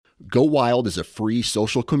Go Wild is a free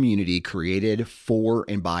social community created for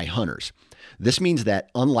and by hunters. This means that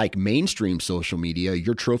unlike mainstream social media,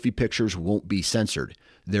 your trophy pictures won't be censored.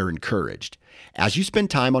 They're encouraged. As you spend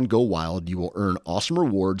time on Go Wild, you will earn awesome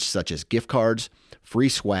rewards such as gift cards, free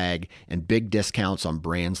swag, and big discounts on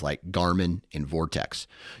brands like Garmin and Vortex.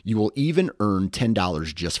 You will even earn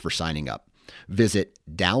 $10 just for signing up. Visit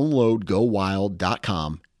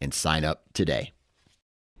downloadgowild.com and sign up today.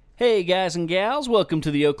 Hey guys and gals, welcome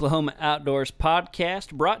to the Oklahoma Outdoors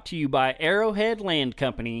Podcast, brought to you by Arrowhead Land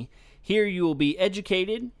Company. Here you will be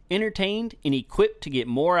educated, entertained, and equipped to get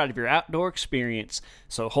more out of your outdoor experience.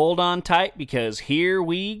 So hold on tight because here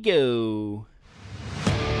we go.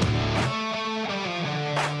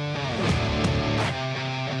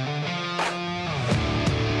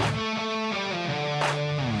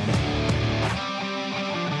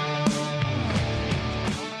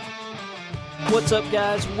 What's up,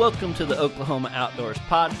 guys? Welcome to the Oklahoma Outdoors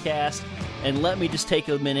Podcast, and let me just take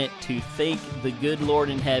a minute to thank the good Lord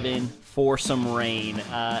in heaven for some rain.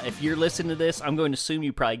 If you're listening to this, I'm going to assume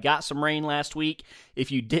you probably got some rain last week.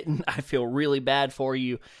 If you didn't, I feel really bad for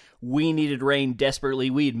you. We needed rain desperately.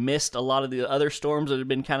 We had missed a lot of the other storms that had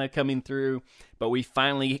been kind of coming through, but we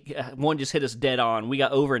finally, one just hit us dead on. We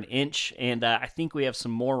got over an inch, and I think we have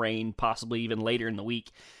some more rain, possibly even later in the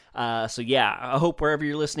week. So yeah, I hope wherever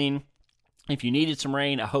you're listening, if you needed some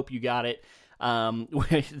rain, I hope you got it.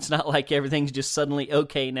 It's not like everything's just suddenly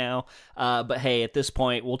okay now, but hey, at this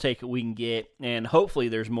point, we'll take what we can get, and hopefully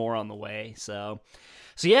there's more on the way. So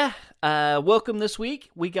yeah, welcome this week.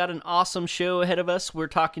 We got an awesome show ahead of us. We're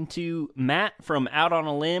talking to Matt from Out on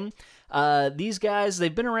a Limb. These guys,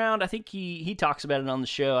 they've been around. I think he talks about it on the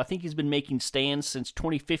show. I think he's been making stands since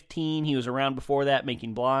 2015. He was around before that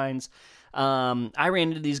making blinds. I ran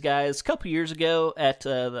into these guys a couple years ago at,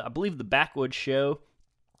 I believe, the Backwoods show,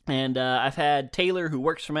 and I've had Taylor, who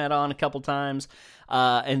works for Matt, on a couple times,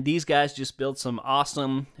 and these guys just build some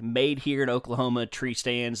awesome, made here in Oklahoma tree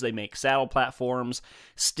stands. They make saddle platforms,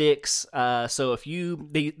 sticks, so if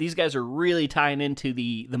these guys are really tying into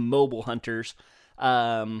the mobile hunters,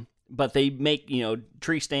 but they make,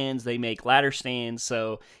 tree stands, they make ladder stands,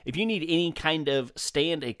 so if you need any kind of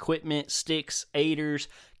stand equipment, sticks, aiders,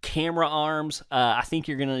 camera arms, I think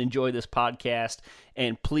you're going to enjoy this podcast,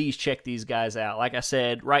 and please check these guys out. Like I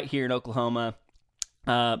said, right here in Oklahoma,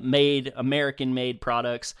 American-made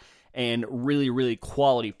products, and really, really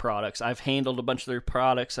quality products. I've handled a bunch of their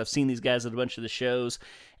products. I've seen these guys at a bunch of the shows,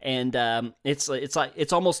 and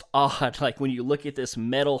it's almost odd, like when you look at this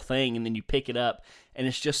metal thing and then you pick it up, and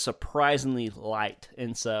it's just surprisingly light.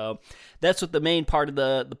 And so that's what the main part of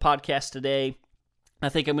the podcast today. I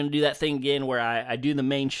think I'm going to do that thing again where I do the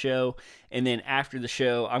main show, and then after the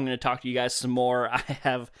show, I'm going to talk to you guys some more. I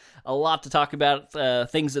have a lot to talk about,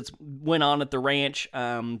 things that went on at the ranch.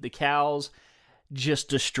 The cows just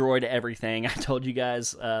destroyed everything. I told you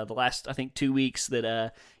guys the last, I think, 2 weeks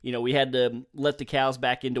that, we had to let the cows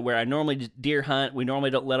back into where I normally deer hunt. We normally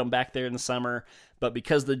don't let them back there in the summer, but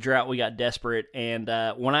because of the drought, we got desperate. And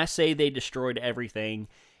when I say they destroyed everything,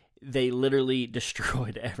 they literally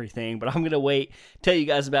destroyed everything. But I'm going to tell you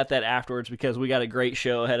guys about that afterwards because we got a great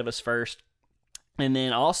show ahead of us first. And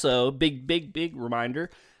then also, big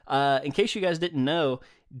reminder, in case you guys didn't know,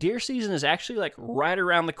 deer season is actually like right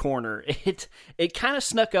around the corner. It kind of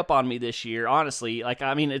snuck up on me this year, honestly.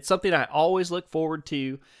 It's something I always look forward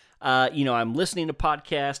to. I'm listening to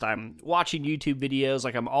podcasts, I'm watching YouTube videos,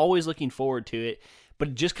 I'm always looking forward to it. But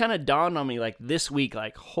it just kind of dawned on me this week,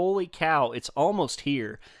 holy cow, it's almost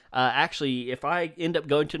here. Actually, if I end up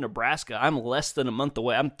going to Nebraska, I'm less than a month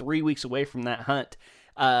away. I'm 3 weeks away from that hunt.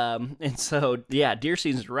 And so, yeah, deer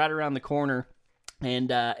season's right around the corner.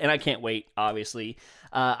 And I can't wait, obviously.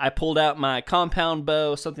 I pulled out my compound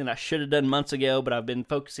bow, something I should have done months ago, but I've been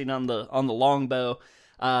focusing on the long bow.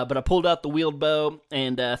 But I pulled out the wheeled bow,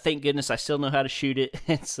 and thank goodness I still know how to shoot it.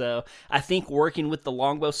 And so I think working with the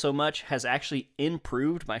longbow so much has actually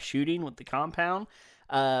improved my shooting with the compound.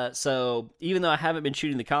 So even though I haven't been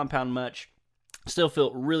shooting the compound much, still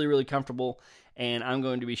feel really, really comfortable. And I'm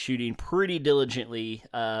going to be shooting pretty diligently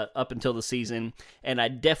up until the season. And I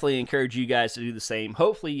definitely encourage you guys to do the same.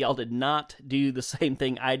 Hopefully y'all did not do the same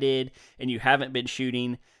thing I did, and you haven't been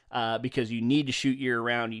shooting because you need to shoot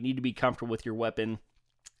year-round. You need to be comfortable with your weapon.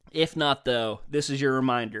 If not, though, this is your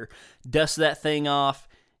reminder. Dust that thing off,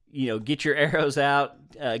 get your arrows out,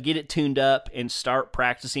 get it tuned up, and start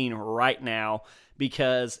practicing right now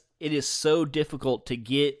because it is so difficult to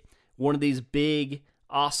get one of these big,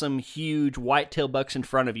 awesome, huge whitetail bucks in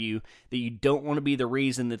front of you that you don't want to be the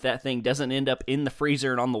reason that thing doesn't end up in the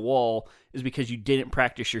freezer and on the wall is because you didn't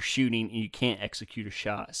practice your shooting and you can't execute a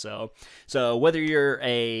shot. So whether you're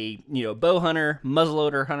a bow hunter,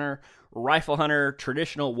 muzzleloader hunter, rifle hunter,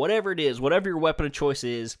 traditional, whatever it is, whatever your weapon of choice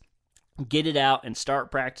is, get it out and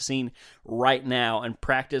start practicing right now, and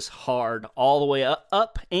practice hard all the way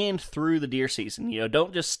up and through the deer season.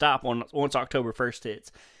 Don't just stop once October 1st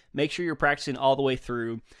hits. Make sure you're practicing all the way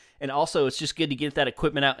through. And also, it's just good to get that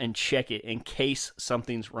equipment out and check it in case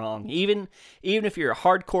something's wrong. Even if you're a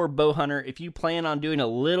hardcore bow hunter, if you plan on doing a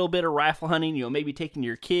little bit of rifle hunting, maybe taking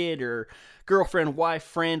your kid or girlfriend, wife,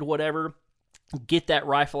 friend, whatever, get that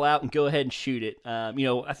rifle out and go ahead and shoot it.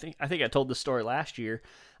 I think I told this story last year.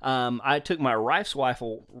 I took my wife's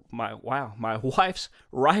rifle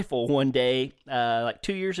one day, like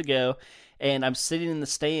 2 years ago, and I'm sitting in the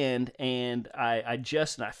stand, and I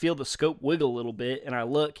feel the scope wiggle a little bit, and I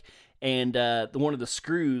look, and one of the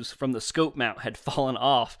screws from the scope mount had fallen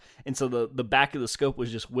off, and so the back of the scope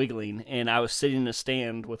was just wiggling, and I was sitting in a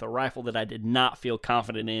stand with a rifle that I did not feel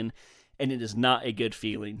confident in, and it is not a good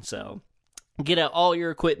feeling. So get out all your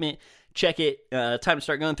equipment, check it. Time to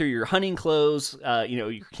start going through your hunting clothes,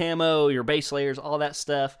 your camo, your base layers, all that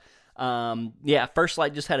stuff. First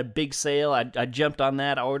Light just had a big sale. I jumped on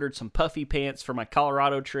that. I ordered some puffy pants for my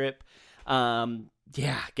Colorado trip.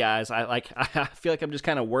 Guys, I feel like I'm just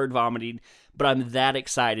kind of word vomiting, but I'm that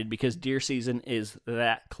excited because deer season is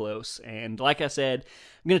that close. And like I said,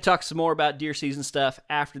 I'm going to talk some more about deer season stuff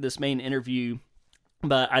after this main interview,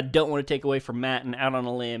 but I don't want to take away from Matt and Out on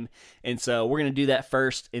a Limb. And so we're going to do that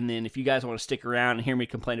first. And then if you guys want to stick around and hear me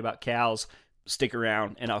complain about cows, stick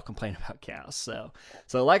around and I'll complain about cows. So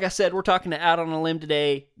like I said, we're talking to Out on a Limb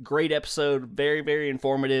today. Great episode. Very, very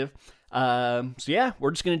informative. We're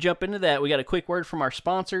just going to jump into that. We got a quick word from our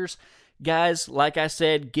sponsors. Guys, like I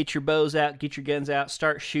said, get your bows out, get your guns out,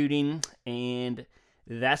 start shooting. And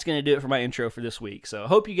that's going to do it for my intro for this week. So I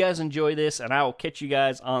hope you guys enjoy this, and I will catch you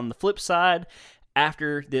guys on the flip side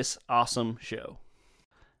after this awesome show.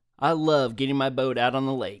 I love getting my boat out on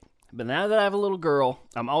the lake, but now that I have a little girl,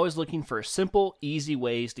 I'm always looking for simple, easy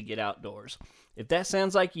ways to get outdoors. If that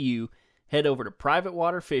sounds like you, head over to Private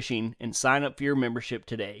Water Fishing and sign up for your membership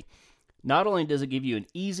today. Not only does it give you an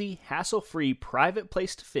easy, hassle-free private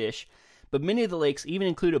place to fish, but many of the lakes even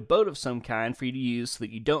include a boat of some kind for you to use so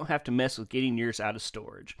that you don't have to mess with getting yours out of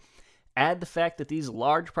storage. Add the fact that these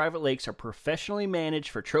large private lakes are professionally managed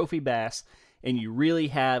for trophy bass, and you really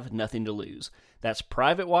have nothing to lose. That's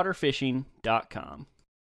privatewaterfishing.com.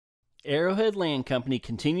 Arrowhead Land Company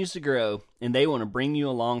continues to grow, and they want to bring you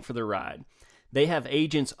along for the ride. They have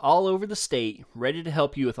agents all over the state ready to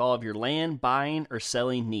help you with all of your land buying or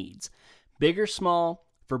selling needs. Big or small,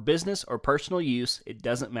 for business or personal use, it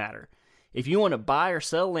doesn't matter. If you want to buy or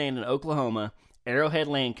sell land in Oklahoma, Arrowhead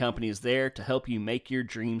Land Company is there to help you make your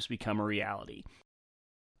dreams become a reality.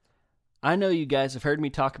 I know you guys have heard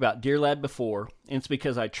me talk about Deer Lab before, and it's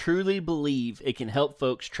because I truly believe it can help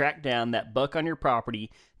folks track down that buck on your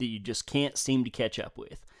property that you just can't seem to catch up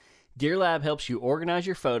with. Deer Lab helps you organize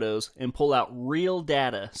your photos and pull out real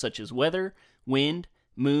data such as weather, wind,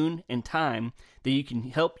 moon, and time that you can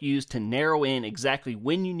help use to narrow in exactly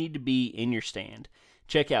when you need to be in your stand.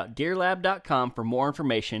 Check out deerlab.com for more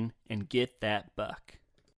information and get that buck.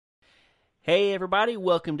 Hey everybody,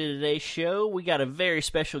 welcome to today's show. We got a very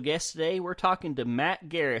special guest today. We're talking to Matt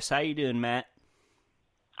Garris. How you doing, Matt?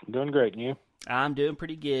 I'm doing great, and you? I'm doing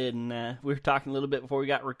pretty good, and we were talking a little bit before we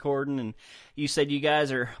got recording, and you said you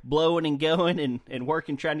guys are blowing and going and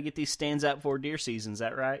working, trying to get these stands out before deer season. Is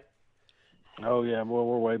that right? Oh, yeah. Well,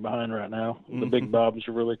 we're way behind right now. The big bobs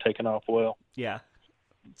are really taking off well. Yeah.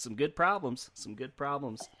 Some good problems.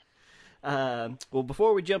 Well,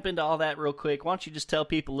 before we jump into all that real quick, why don't you just tell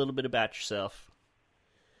people a little bit about yourself?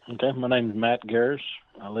 Okay, my name is Matt Garris.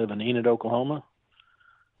 I live in Enid, Oklahoma.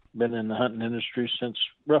 Been in the hunting industry since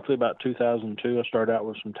roughly about 2002. I started out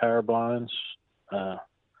with some tower blinds.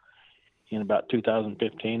 In about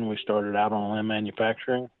 2015, we started Out on a Limb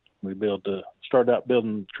manufacturing. We started out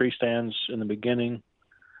building tree stands in the beginning,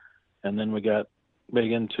 and then we got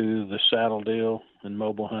big into the saddle deal and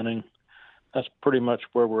mobile hunting. That's pretty much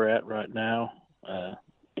where we're at right now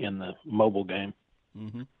in the mobile game.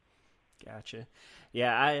 Mm-hmm. Gotcha.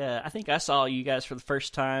 Yeah, I think I saw you guys for the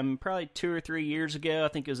first time probably 2 or 3 years ago. I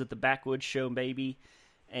think it was at the Backwoods Show, maybe.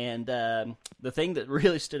 And the thing that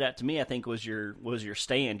really stood out to me, I think, was your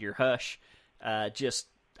stand, your Hush.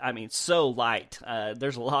 So light.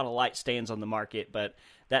 There's a lot of light stands on the market, but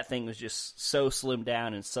that thing was just so slimmed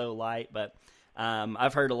down and so light. But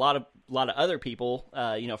I've heard a lot of other people,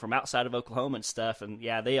 from outside of Oklahoma and stuff, and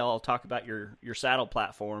yeah, they all talk about your saddle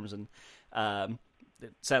platforms, and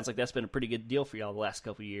it sounds like that's been a pretty good deal for y'all the last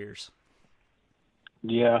couple of years.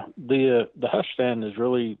 Yeah, the Hush stand is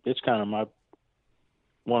really, it's kind of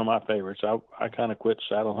one of my favorites. I kind of quit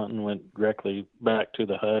saddle hunting, went directly back to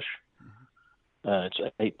the Hush. It's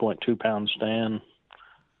an 8.2 pound stand.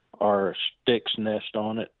 Our sticks nest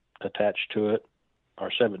on it, attached to it,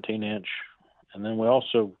 our 17-inch. And then we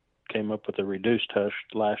also came up with a reduced Hush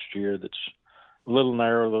last year that's a little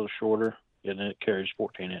narrower, a little shorter, and it carries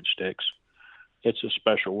 14-inch sticks. It's a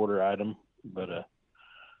special order item, but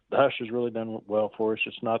the Hush has really done well for us.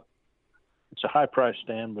 It's a high price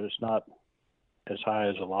stand, but it's not as high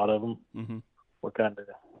as a lot of them. Mm-hmm. We're kind of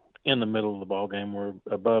in the middle of the ball game. We're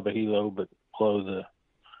above a Hilo, but below the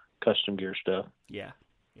custom gear stuff. Yeah.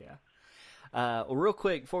 Well, real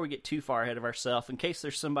quick, before we get too far ahead of ourselves, in case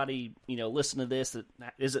there's somebody, listening to this that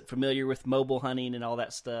isn't familiar with mobile hunting and all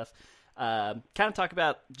that stuff, kind of talk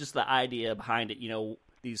about just the idea behind it,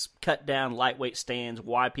 these cut down lightweight stands,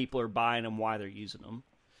 why people are buying them, why they're using them.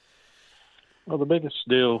 Well, the biggest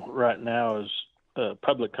deal right now is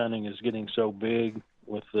public hunting is getting so big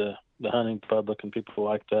with the hunting public and people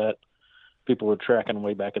like that. People are tracking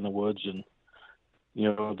way back in the woods, and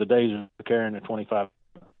the days of carrying a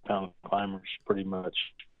 25-pound climber is pretty much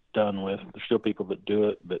done with. There's still people that do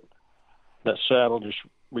it, but that saddle just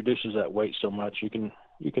reduces that weight so much. You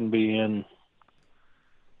can be in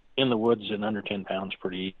the woods in under 10 pounds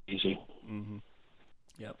pretty easy. Mm-hmm.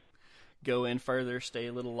 Yep. Go in further, stay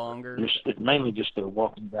a little longer. Mainly just the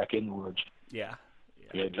walking back in the woods. Yeah,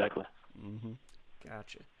 exactly. Mm-hmm.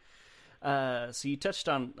 Gotcha. So you touched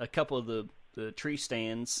on a couple of the tree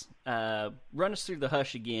stands. Run us through the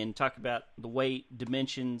Hush again. Talk about the weight,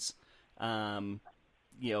 dimensions, how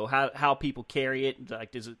people carry it.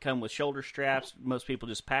 Like, does it come with shoulder straps? Most people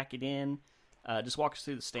just pack it in. Just walk us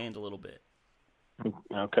through the stand a little bit.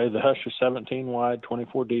 Okay, the Hush is 17 wide,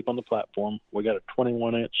 24 deep on the platform. We got a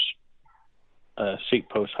 21-inch seat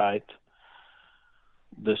post height.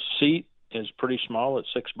 The seat is pretty small at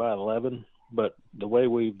 6 by 11, but the way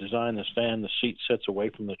we've designed the stand, the seat sits away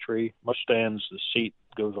from the tree. Most stands, the seat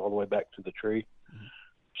goes all the way back to the tree,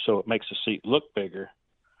 so it makes the seat look bigger.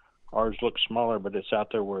 Ours looks smaller, but it's out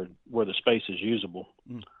there where the space is usable.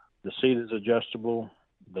 The seat is adjustable.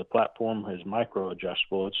 The platform is micro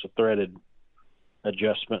adjustable. It's a threaded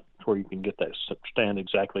adjustment where you can get that stand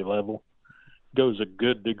exactly level. Goes a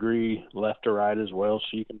good degree left to right as well,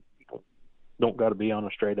 so you don't got to be on a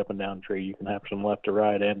straight up and down tree. You can have some left to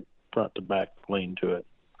right and front to back lean to it.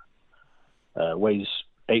 Weighs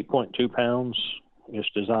 8.2 pounds. It's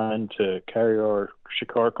designed to carry our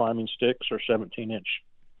Shikar climbing sticks, or 17-inch,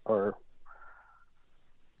 are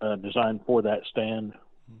designed for that stand.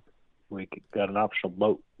 We got an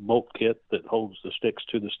optional bolt kit that holds the sticks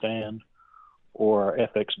to the stand, or our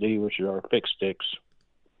FXD, which are our fixed sticks,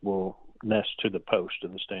 will nest to the post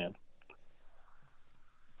of the stand.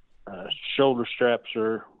 Shoulder straps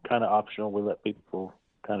are kind of optional. We let people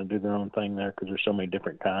kind of do their own thing there because there's so many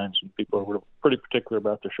different kinds, and people are pretty particular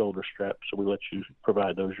about their shoulder straps, so we let you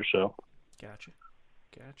provide those yourself. Gotcha.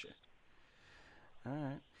 All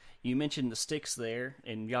right. You mentioned the sticks there,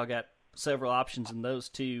 and y'all got several options in those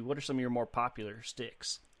too. What are some of your more popular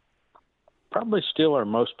sticks? Probably still our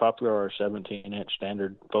most popular are 17-inch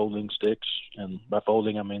standard folding sticks, and by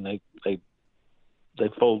folding I mean they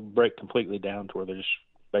break completely down to where they're just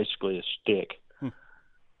basically a stick.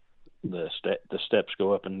 The steps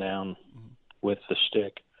go up and down with the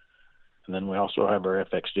stick, and then we also have our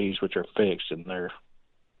FXDs, which are fixed, and they're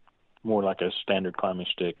more like a standard climbing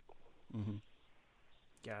stick. Mm-hmm.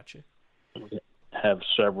 Gotcha. We have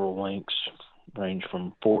several lengths, range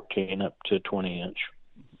from 14 up to 20-inch.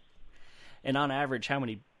 And on average, how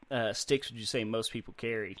many sticks would you say most people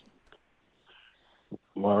carry?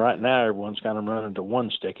 Well, right now everyone's kind of running to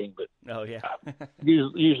one sticking, but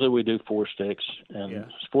usually we do 4 sticks, and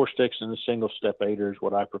 4 sticks in a single step aider is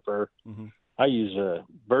what I prefer. Mm-hmm. I use a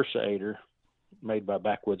Versa aider made by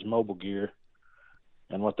Backwoods Mobile Gear,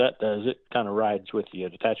 and what that does, it kind of rides with you.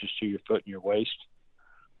 It attaches to your foot and your waist,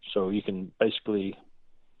 so you can basically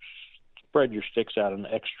spread your sticks out an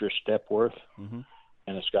extra step worth. Mm-hmm.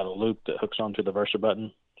 And it's got a loop that hooks onto the Versa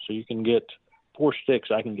button, so you can get 4 sticks.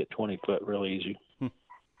 I can get 20 foot really easy.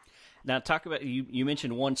 Now, talk about you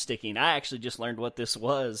mentioned one sticking. I actually just learned what this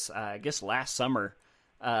was, I guess, last summer.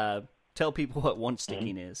 Tell people what one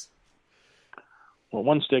sticking is. Well,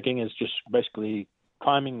 one sticking is just basically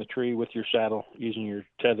climbing the tree with your saddle, using your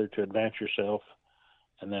tether to advance yourself,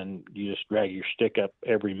 and then you just drag your stick up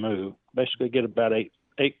every move. Basically, get about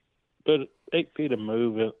 8 feet of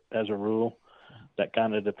move as a rule. That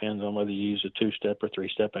kind of depends on whether you use a 2-step or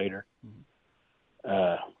 3-step aider.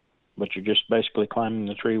 But you're just basically climbing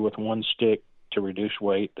the tree with one stick to reduce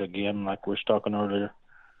weight, again, like we was talking earlier.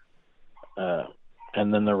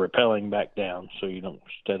 And then they're rappelling back down, so you don't,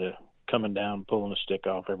 instead of coming down, pulling a stick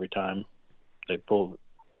off every time, they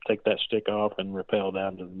take that stick off and rappel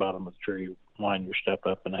down to the bottom of the tree, wind your step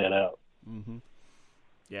up and head out. Mm-hmm.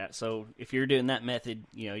 Yeah, so if you're doing that method,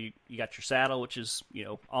 you got your saddle, which is,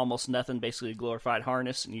 almost nothing, basically a glorified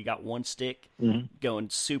harness, and you got one stick going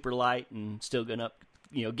super light and still getting up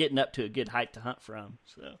to a good height to hunt from.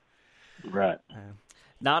 So, right.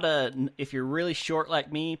 If you're really short like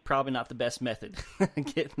me, probably not the best method.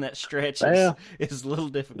 Getting that stretch is a little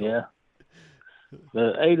difficult. Yeah.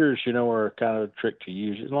 The aiders, are kind of a trick to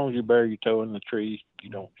use. As long as you bury your toe in the tree, you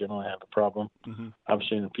don't generally have a problem. Mm-hmm. I've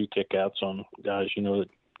seen a few kickouts on guys, that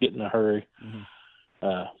get in a hurry.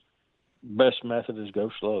 Mm-hmm. Best method is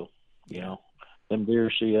go slow. Them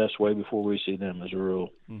deer see us way before we see them, as a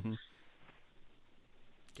rule. Mm-hmm.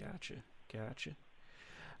 Gotcha.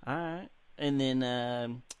 All right. And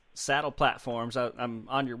then saddle platforms. I'm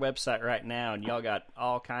on your website right now, and y'all got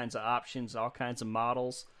all kinds of options, all kinds of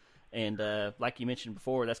models. And like you mentioned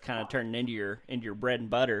before, that's kind of turning into your bread and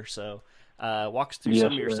butter. So walk us through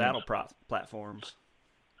some of your saddle platforms.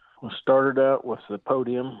 We started out with the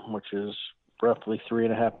Podium, which is roughly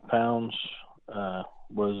 3.5 pounds.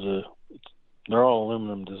 They're all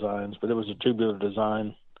aluminum designs, but it was a tubular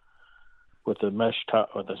design with a mesh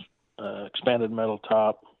top, with a expanded metal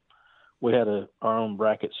top. We had our own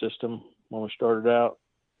bracket system when we started out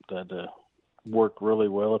that worked really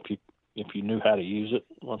well if you knew how to use it.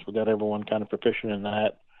 Once we got everyone kind of proficient in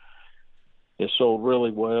that, it sold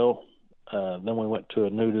really well. Then we went to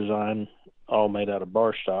a new design, all made out of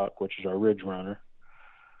bar stock, which is our Ridge Runner,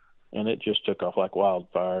 and it just took off like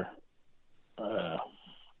wildfire.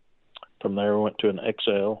 From there, we went to an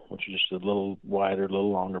XL, which is just a little wider, a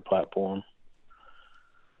little longer platform.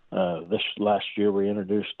 This last year, we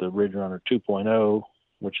introduced the Ridge Runner 2.0,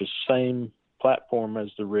 which is the same platform as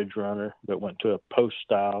the Ridge Runner, but went to a post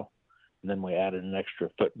style, and then we added an extra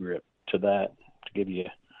foot grip to that to give you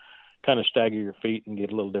kind of stagger your feet and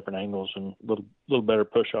get a little different angles and a little better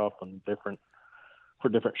push off and different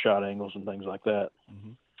shot angles and things like that.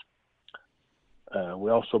 Mm-hmm.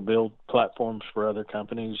 We also build platforms for other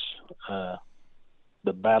companies.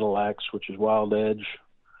 The Battle Axe, which is Wild Edge,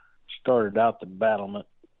 started out the Battlement.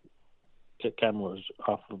 It kind of was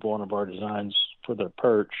off of one of our designs for their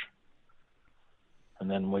perch. And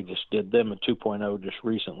then we just did them a 2.0 just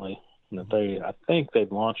recently. And I think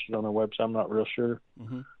they've launched it on their website. I'm not real sure.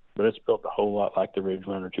 Mm-hmm. But it's built a whole lot like the Ridge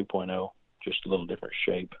Runner 2.0, just a little different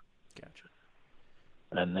shape. Gotcha.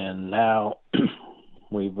 And then now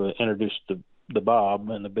we've introduced the Bob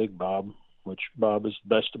and the Big Bob, which Bob is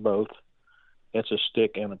the best of both. It's a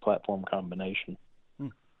stick and a platform combination.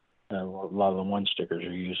 A lot of the one stickers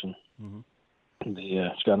are using. Mm-hmm.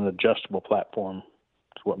 It's got an adjustable platform.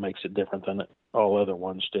 It's what makes it different than all other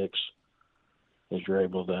one sticks. Is you're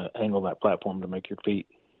able to angle that platform to make your feet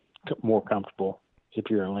more comfortable. If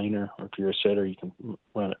you're a leaner or if you're a sitter, you can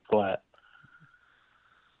run it flat.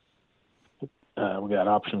 We got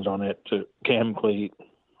options on it to cam cleat,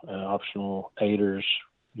 optional aiders.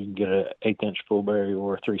 You can get an 1/8" full berry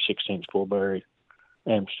or a 3/16 full berry,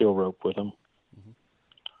 and steel rope with them. Mm-hmm.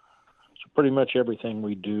 So pretty much everything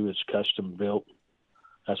we do is custom built.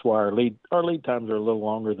 That's why our lead times are a little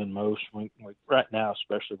longer than most. We right now,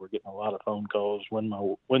 especially, we're getting a lot of phone calls. When's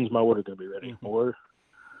my order going to be ready? Mm-hmm. Or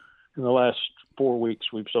in the last 4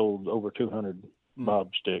 weeks, we've sold over 200 Bob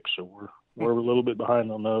sticks, so we're a little bit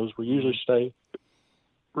behind on those. We usually stay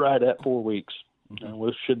right at 4 weeks. And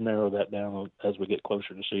we should narrow that down as we get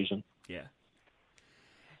closer to season. Yeah.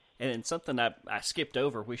 And then something I skipped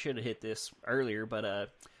over, we should have hit this earlier, but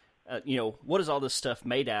what is all this stuff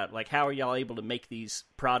made out? Like, how are y'all able to make these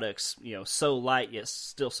products, so light yet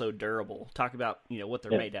still so durable? Talk about, what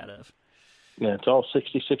they're made out of. Yeah, it's all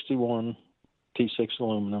 6061 T6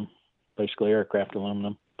 aluminum, basically aircraft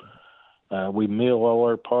aluminum. We mill all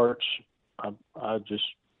our parts. I just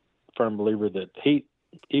firm believer that heat,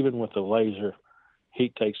 even with a laser,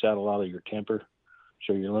 heat takes out a lot of your temper,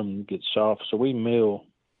 so your aluminum gets soft. So we mill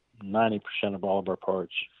 90% of all of our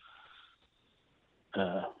parts.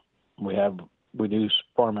 We do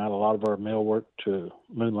farm out a lot of our mill work to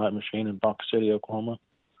Moonlight Machine in Ponca City, Oklahoma,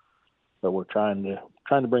 but we're trying to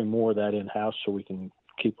bring more of that in house so we can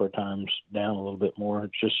keep our times down a little bit more.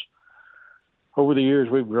 It's just over the years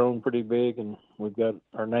we've grown pretty big and we've got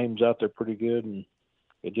our names out there pretty good, and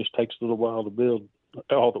it just takes a little while to build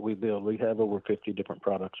all that we build. We have over 50 different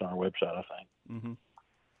products on our website, I think. Mm-hmm.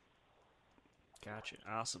 Gotcha.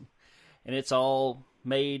 Awesome. And it's all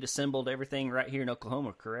made, assembled, everything right here in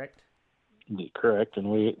Oklahoma, correct? Correct. And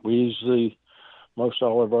we usually, most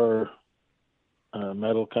all of our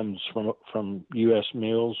metal comes from U.S.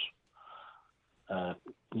 mills.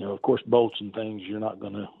 Of course, bolts and things, you're not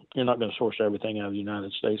gonna source everything out of the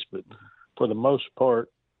United States, but for the most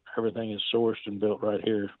part, everything is sourced and built right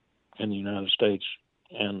here in the United States.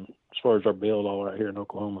 And as far as our build, all right here in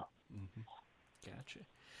Oklahoma. Gotcha.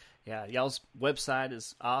 Yeah, y'all's website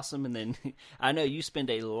is awesome. And then I know you spend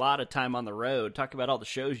a lot of time on the road. Talk about all the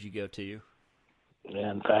shows you go to.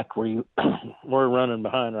 Yeah, in fact, we're running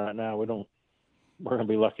behind right now. We're going to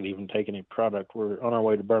be lucky to even take any product. We're on our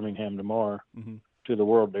way to Birmingham tomorrow to the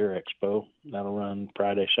World Deer Expo. That'll run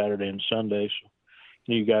Friday, Saturday, and Sunday.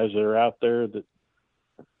 So you guys that are out there that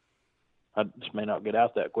this may not get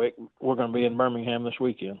out that quick, we're going to be in Birmingham this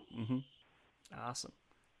weekend. Awesome.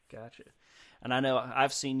 Gotcha. And I know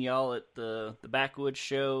I've seen y'all at the Backwoods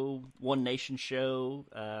Show, One Nation Show.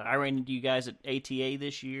 I ran into you guys at ATA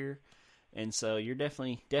this year, and so you're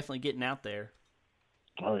definitely getting out there.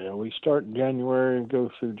 Oh, yeah. We start in January and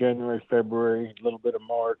go through January, February, a little bit of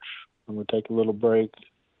March, and we take a little break,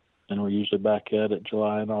 and we're usually back at it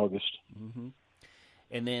July and August.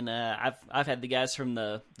 And then I've had the guys from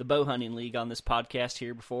the Bow Hunting League on this podcast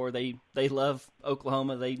here before. They love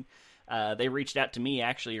Oklahoma. They reached out to me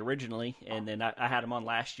actually originally, and then I had them on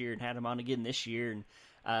last year and had them on again this year. And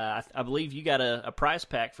I believe you got a prize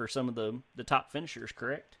pack for some of the top finishers,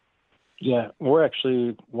 correct? Yeah, we're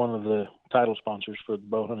actually one of the title sponsors for the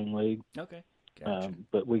Bow Hunting League. Okay, gotcha.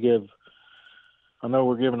 But I know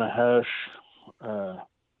we're giving a hash,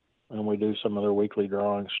 and we do some of their weekly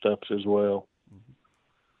drawing stuff as well.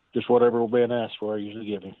 Just whatever we're being asked for, I usually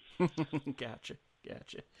give him. Gotcha.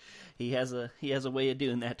 He has a way of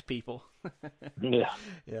doing that to people. Yeah.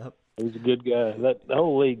 Yep. He's a good guy. The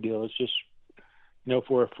whole league deal is just,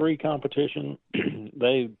 for a free competition,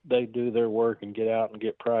 they do their work and get out and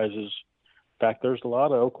get prizes. In fact, there's a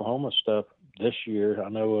lot of Oklahoma stuff this year. I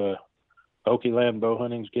know Okie Land Bow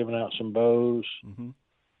Hunting's giving out some bows.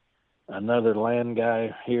 Another land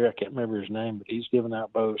guy here, I can't remember his name, but he's giving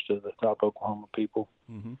out bows to the top Oklahoma people.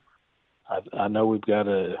 I know we've got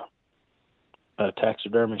a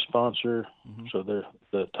taxidermy sponsor, so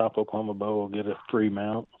the top Oklahoma bow will get a free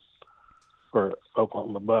mount, or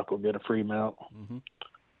Oklahoma buck will get a free mount.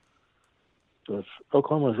 So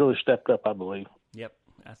Oklahoma's really stepped up, I believe. Yep,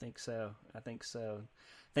 I think so. I think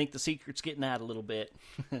the secret's getting out a little bit.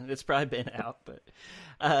 It's probably been out, but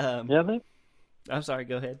I'm sorry.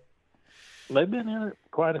 Go ahead. They've been in it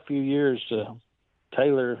quite a few years.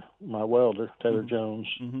 Taylor, my welder, Taylor Jones,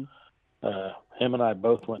 him and I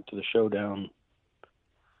both went to the showdown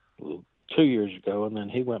 2 years ago, and then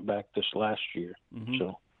he went back this last year.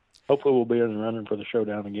 So hopefully we'll be in the running for the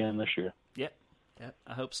showdown again this year. Yep,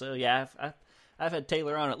 I hope so. Yeah, I've had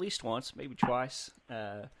Taylor on at least once, maybe twice.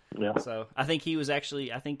 So I think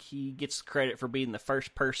he gets credit for being the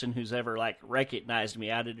first person who's ever recognized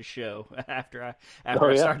me out at a show after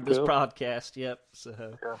I started this podcast. Yep.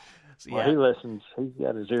 So well, he listens. He's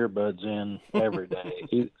got his earbuds in every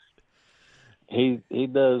day. he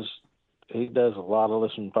does a lot of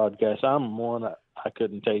listening podcasts. I'm one. I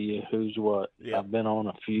couldn't tell you who's what. Yep. I've been on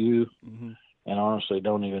a few. And honestly,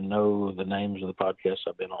 don't even know the names of the podcasts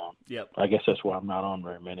I've been on. Yep. I guess that's why I'm not on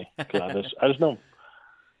very many. Cause I just don't.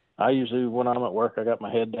 I usually, when I'm at work, I got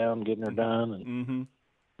my head down, getting her done, and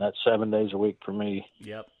that's 7 days a week for me.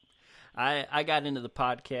 Yep. I got into the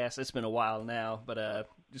podcast. It's been a while now, but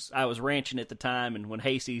I was ranching at the time, and when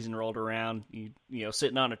hay season rolled around, you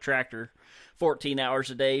sitting on a tractor 14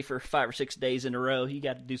 hours a day for 5 or 6 days in a row, you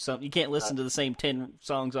got to do something. You can't listen to the same 10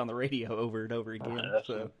 songs on the radio over and over again.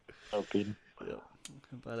 No kidding. Yeah.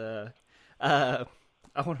 But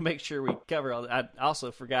I want to make sure we cover all that. I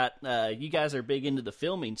also forgot, you guys are big into the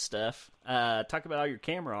filming stuff. Talk about all your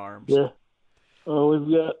camera arms. Yeah. Well,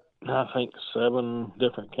 we've got, I think, 7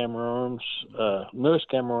 different camera arms. Newest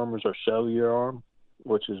camera arm is our cellular arm,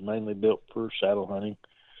 which is mainly built for saddle hunting.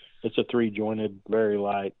 It's a 3-jointed, very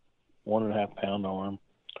light, 1.5 pound arm.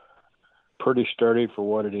 Pretty sturdy for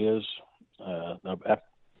what it is.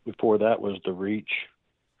 Before that was the Reach,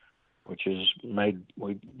 which is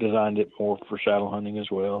we designed it more for saddle hunting as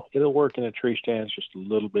well. It'll work in a tree stand. It's just a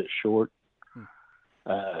little bit short.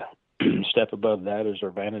 Step above that is our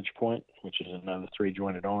Vantage Point, which is another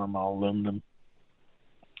 3-jointed arm, all aluminum.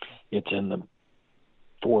 It's in the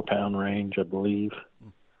 4 pound range, I believe.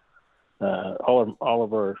 All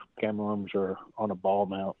of our camera arms are on a ball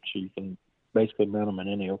mount, so you can basically mount them in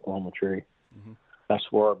any Oklahoma tree.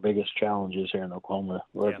 That's where our biggest challenge is here in Oklahoma,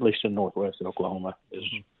 or at least in northwest Oklahoma, is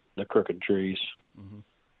the crooked trees,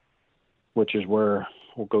 which is where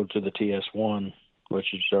we'll go to the TS1,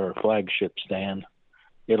 which is our flagship stand.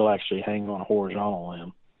 It'll actually hang on a horizontal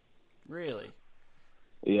limb. Really?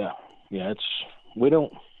 Yeah. Yeah,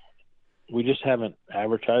 we just haven't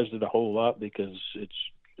advertised it a whole lot because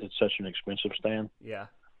it's such an expensive stand. Yeah.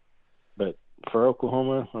 But for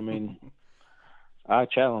Oklahoma, I mean, I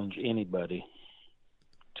challenge anybody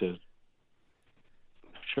to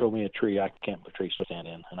show me a tree I can't put a tree stand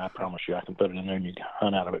in, and I promise you I can put it in there and you can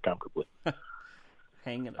hunt out of it comfortably.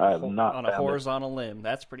 Hanging on a horizontal limb.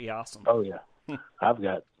 That's pretty awesome. Oh yeah. I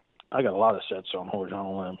got a lot of sets on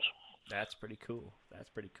horizontal limbs. That's pretty cool.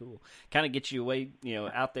 Kind of gets you away,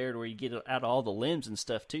 out there to where you get out of all the limbs and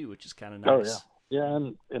stuff too, which is kind of nice. Oh yeah. Yeah,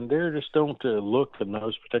 and deer just don't look in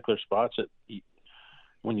those particular spots that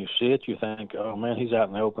when you see it, you think, oh man, he's out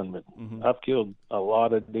in the open. But I've killed a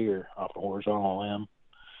lot of deer off a horizontal limb.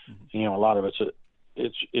 A lot of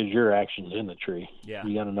it's your actions in the tree. Yeah.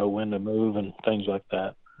 You got to know when to move and things like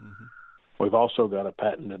that. We've also got a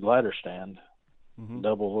patented ladder stand,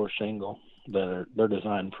 double or single, that they're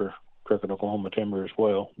designed for crooked Oklahoma timber as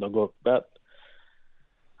well. They'll go about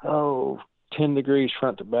 10 degrees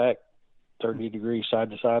front to back, 30 degrees side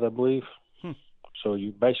to side, I believe. So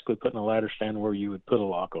you basically putting a ladder stand where you would put a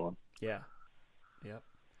lock on. Yeah. Yep.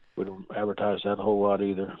 We don't advertise that a whole lot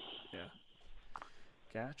either. Yeah.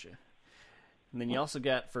 Gotcha. And then you also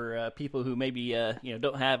got for people who maybe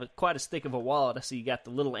don't have quite as thick of a wallet. I see you got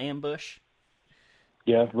the little ambush.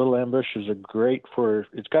 Yeah, little ambushes are great for.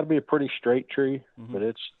 It's got to be a pretty straight tree, but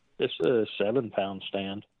it's a 7-pound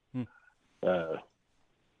stand.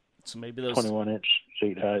 So maybe those 21-inch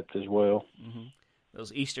seat height as well.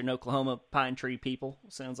 Those Eastern Oklahoma pine tree people,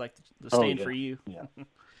 sounds like the stand for you. Yeah.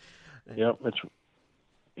 Yep,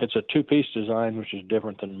 it's a 2-piece design, which is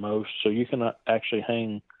different than most. So you can actually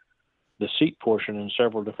hang the seat portion in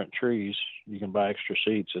several different trees. You can buy extra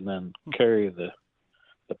seats and then carry the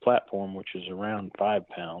platform, which is around 5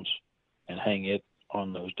 pounds, and hang it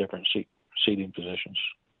on those different seating positions.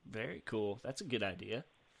 Very cool. That's a good idea.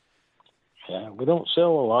 Yeah, we don't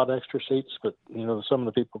sell a lot of extra seats, but some of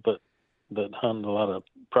the people that hunt a lot of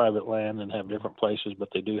private land and have different places, but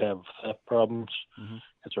they do have theft problems.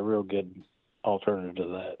 It's a real good alternative to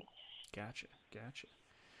that. Gotcha.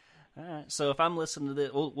 All right. So if I'm listening to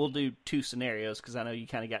this, we'll do 2 scenarios because I know you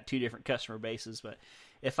kind of got 2 different customer bases. But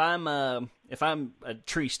if I'm a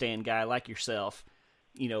tree stand guy like yourself,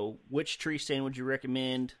 which tree stand would you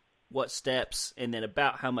recommend? What steps? And then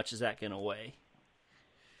about how much is that going to weigh?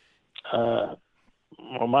 Well,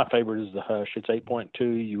 my favorite is the Hush. It's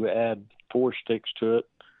 8.2. You add 4 sticks to it.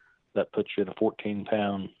 That puts you at a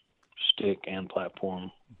 14-pound stick and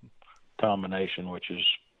platform combination, which is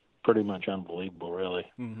pretty much unbelievable, really.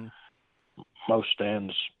 Most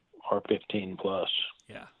stands are 15 plus.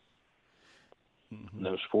 Yeah.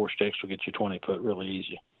 Those 4 sticks will get you 20 foot really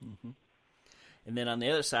easy. And then on the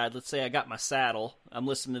other side, let's say I got my saddle. I'm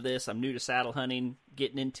listening to this. I'm new to saddle hunting,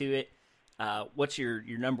 getting into it. What's your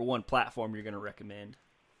number one platform you're going to recommend?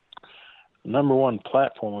 Number one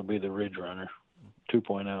platform would be the Ridge Runner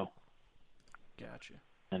 2.0. Gotcha.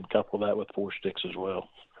 And couple that with 4 sticks as well.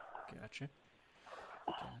 Gotcha.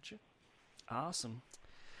 Awesome.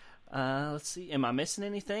 Let's see. Am I missing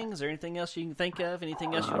anything? Is there anything else you can think of?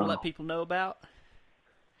 Anything else you want to let people know about?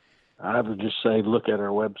 I would just say look at our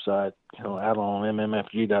website, out on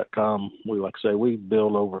mmfg.com. We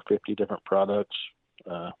build over 50 different products,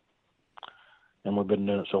 and we've been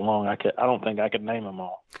doing it so long, I don't think I could name them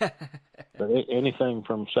all. But anything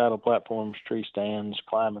from saddle platforms, tree stands,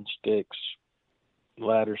 climbing sticks,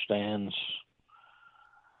 ladder stands,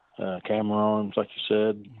 camera arms, like you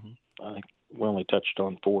said. I think we only touched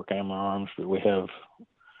on 4 camera arms, but we have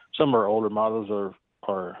some of our older models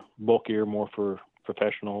are bulkier, more for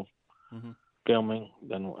professional filming.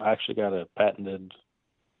 Then I actually got a patented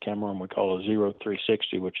camera arm we call a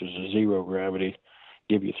 0360, which is a zero gravity,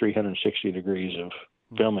 give you 360 degrees of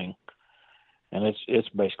filming, and it's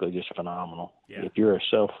basically just phenomenal. Yeah. If you're a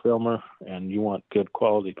self filmer and you want good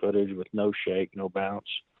quality footage with no shake, no bounce,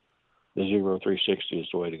 the 0360 is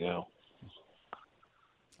the way to go.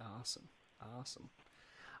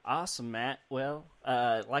 Awesome, Matt. Well,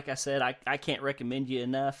 like I said, I can't recommend you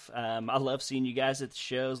enough. I love seeing you guys at the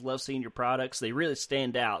shows, love seeing your products. They really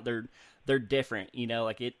stand out. They're different,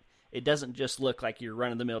 like it doesn't just look like your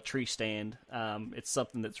run-of-the-mill tree stand. It's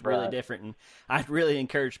something that's really different, and I'd really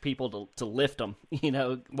encourage people to lift them,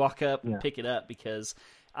 walk up and pick it up, because,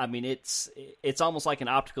 it's almost like an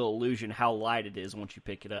optical illusion how light it is once you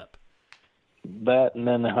pick it up. That, and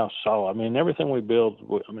then how solid. Everything we build,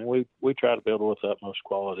 we try to build with utmost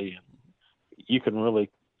quality, and you can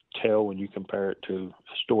really tell when you compare it to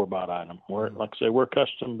a store-bought item. Like I say, we're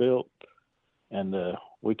custom built. and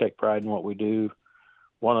we take pride in what we do.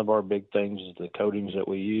 One of our big things is the coatings that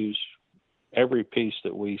we use. Every piece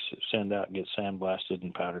that we send out gets sandblasted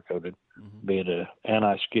and powder coated, be it a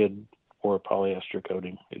anti-skid or a polyester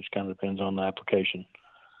coating. It just kind of depends on the application.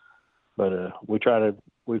 But we try to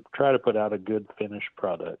put out a good finished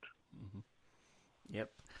product.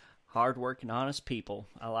 Yep. Hard working, honest people.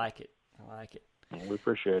 I like it. We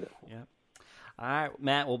appreciate it. Yep. All right,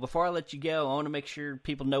 Matt. Well, before I let you go, I want to make sure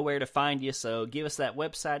people know where to find you. So give us that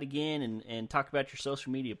website again and talk about your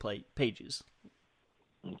social media pages.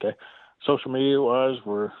 Okay. Social media-wise,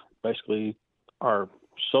 we're basically our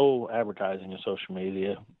sole advertising in social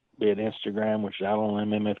media, be it Instagram, which is Out on a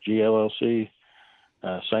Limb MFG LLC.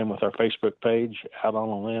 Same with our Facebook page, Out on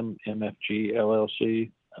a Limb MFG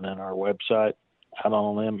LLC, and then our website,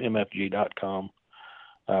 outonalimbmfg.com.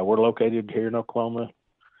 We're located here in Oklahoma,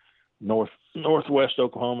 northwest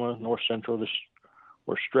Oklahoma, north central.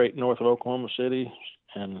 We're straight north of Oklahoma City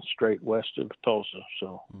and straight west of Tulsa.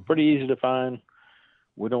 So pretty easy to find.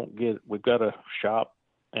 We've got a shop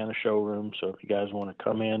and a showroom. So if you guys want to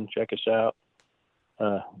come in, check us out,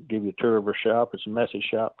 give you a tour of our shop. It's a messy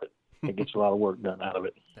shop, but it gets a lot of work done out of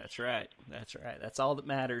it. That's right. That's all that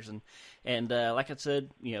matters. And like I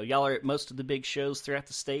said, y'all are at most of the big shows throughout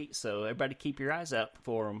the state, so everybody keep your eyes out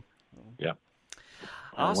for them. Yeah.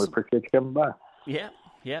 Awesome. We appreciate you coming by. Yeah.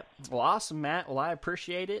 Yep. Well, awesome, Matt. Well, I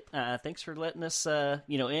appreciate it. Thanks for letting us,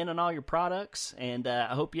 in on all your products, and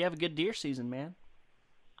I hope you have a good deer season, man.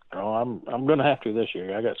 Oh, I'm going to have to this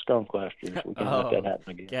year. I got skunked last year, so we can't let that happen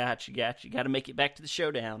again. Gotcha. Got to make it back to the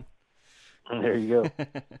showdown. There you go.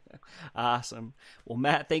 Awesome. Well,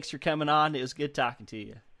 Matt, thanks for coming on. It was good talking to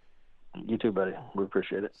you. You too, buddy. We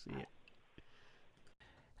appreciate it. See you.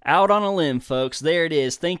 Out on a Limb, folks. There it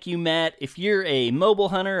is. Thank you, Matt. If you're a mobile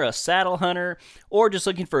hunter, a saddle hunter, or just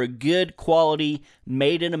looking for a good quality,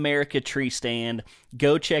 made-in-America tree stand,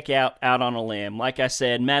 go check out on a Limb. Like I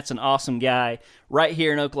said, Matt's an awesome guy right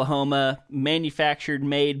here in Oklahoma. Manufactured,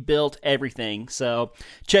 made, built, everything. So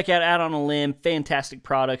check out on a Limb. Fantastic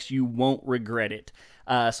products. You won't regret it.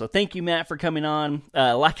 So thank you, Matt, for coming on.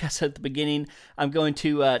 Like I said at the beginning, I'm going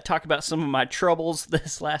to talk about some of my troubles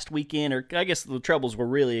this last weekend, or I guess the troubles were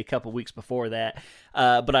really a couple weeks before that,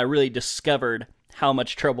 but I really discovered how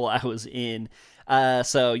much trouble I was in.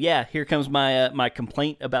 So yeah, here comes my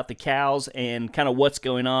complaint about the cows and kind of what's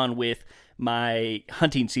going on with my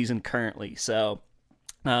hunting season currently. So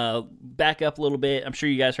back up a little bit. I'm sure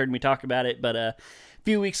you guys heard me talk about it, but a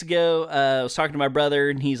few weeks ago, I was talking to my brother,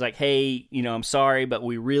 and he's like, hey, I'm sorry, but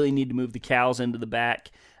we really need to move the cows into the back.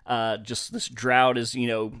 Just this drought is,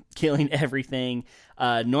 killing everything.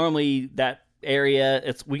 Normally, that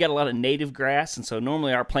area, we got a lot of native grass, and so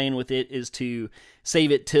normally our plan with it is to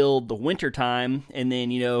save it till the winter time, and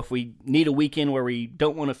then, if we need a weekend where we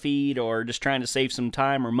don't want to feed or just trying to save some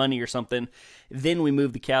time or money or something, then we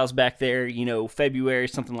move the cows back there, February,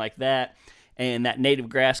 something like that. And that native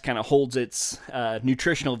grass kind of holds its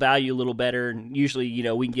nutritional value a little better. And usually,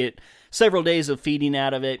 we can get several days of feeding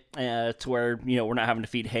out of it to where, we're not having to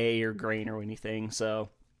feed hay or grain or anything. So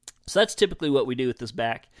that's typically what we do with this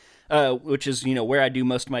back, which is, where I do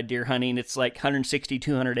most of my deer hunting. It's like 160,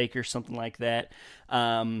 200 acres, something like that,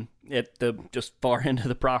 at the just far end of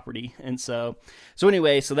the property. And so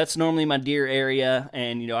anyway, so that's normally my deer area.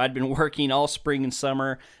 And, I'd been working all spring and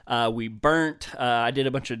summer. We burnt. I did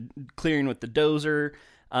a bunch of clearing with the dozer.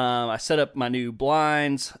 I set up my new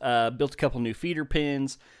blinds, built a couple new feeder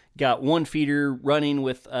pens, got one feeder running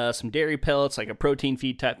with some dairy pellets, like a protein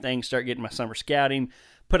feed type thing, start getting my summer scouting,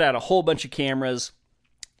 put out a whole bunch of cameras.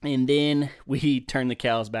 And then we turned the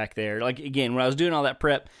cows back there. Like, again, when I was doing all that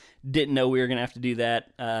prep, didn't know we were going to have to do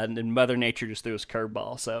that. And then Mother Nature just threw us a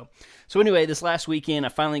curveball. So anyway, this last weekend, I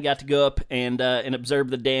finally got to go up and observe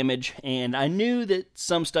the damage. And I knew that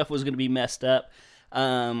some stuff was going to be messed up.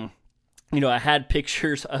 I had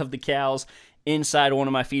pictures of the cows inside one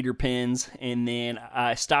of my feeder pens, and then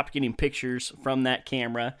I stopped getting pictures from that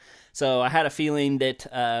camera. So I had a feeling that,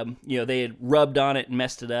 they had rubbed on it and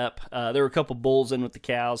messed it up. There were a couple bulls in with the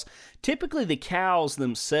cows. Typically, the cows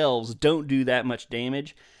themselves don't do that much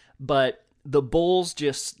damage, but the bulls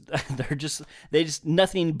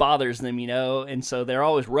nothing bothers them, and so they're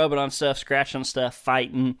always rubbing on stuff, scratching on stuff,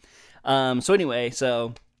 fighting. So anyway,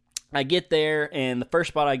 I get there, and the first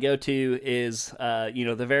spot I go to is,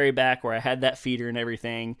 the very back where I had that feeder and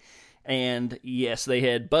everything. And yes, they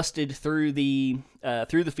had busted through the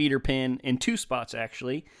feeder pen in two spots,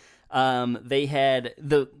 actually.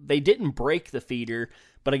 They didn't break the feeder,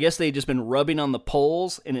 but I guess they had just been rubbing on the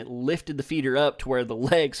poles, and it lifted the feeder up to where the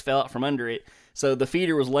legs fell out from under it. So the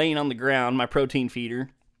feeder was laying on the ground, my protein feeder.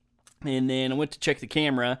 And then I went to check the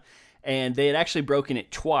camera, and they had actually broken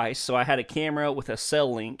it twice. So I had a camera with a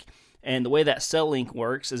cell link, and the way that cell link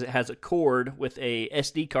works is it has a cord with a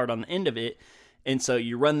SD card on the end of it, and so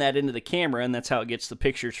you run that into the camera, and that's how it gets the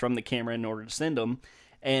pictures from the camera in order to send them.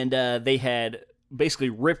 And they had basically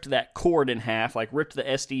ripped that cord in half, like ripped the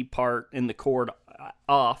SD part in the cord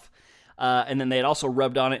off, and then they had also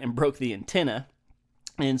rubbed on it and broke the antenna.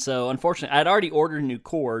 And so, unfortunately, I'd already ordered a new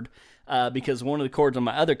cord because one of the cords on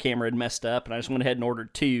my other camera had messed up, and I just went ahead and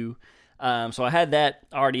ordered two. So I had that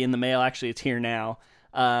already in the mail. Actually, it's here now.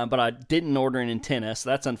 But I didn't order an antenna, so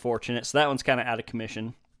that's unfortunate. So that one's kind of out of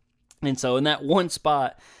commission. And so in that one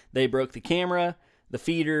spot, they broke the camera, the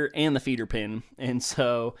feeder, and the feeder pin. And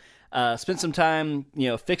so spent some time,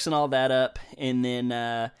 fixing all that up. And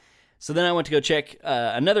then, so then I went to go check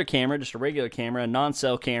another camera, just a regular camera, a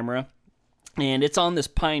non-cell camera. And it's on this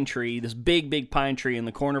pine tree, this big, big pine tree in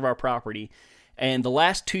the corner of our property. And the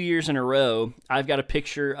last 2 years in a row, I've got a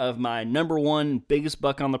picture of my number one biggest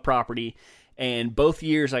buck on the property. And both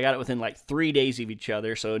years, I got it within like 3 days of each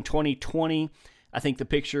other. So in 2020, I think the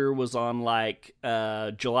picture was on like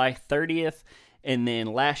July 30th. And then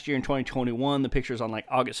last year in 2021, the picture was on like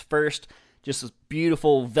August 1st. Just this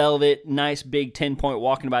beautiful velvet, nice big 10-point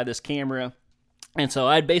walking by this camera. And so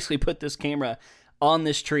I'd basically put this camera on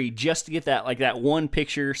this tree just to get that one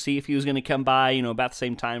picture, see if he was going to come by, about the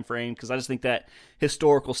same time frame, because I just think that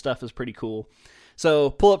historical stuff is pretty cool.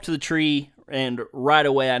 So pull up to the tree, and right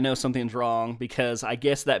away I know something's wrong, because I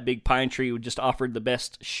guess that big pine tree just offered the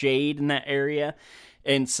best shade in that area.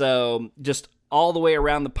 And so just all the way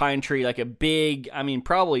around the pine tree, like a big,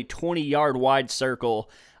 probably 20-yard wide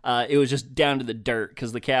circle, it was just down to the dirt,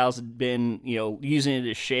 because the cows had been, using it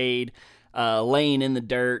as shade, laying in the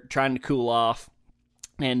dirt, trying to cool off.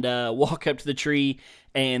 And walk up to the tree,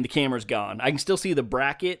 and the camera's gone. I can still see the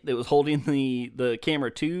bracket that was holding the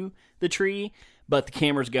camera to the tree, but the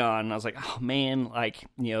camera's gone. And I was like, oh man,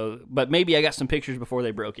 but maybe I got some pictures before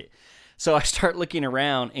they broke it. So I start looking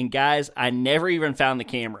around, and guys, I never even found the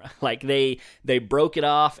camera. Like they broke it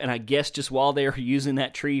off, and I guess just while they were using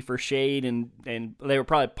that tree for shade, and they were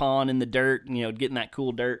probably pawing in the dirt, getting that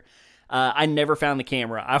cool dirt. I never found the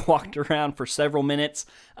camera. I walked around for several minutes,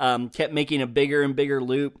 kept making a bigger and bigger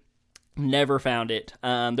loop, never found it.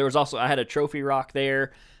 There was also, I had a trophy rock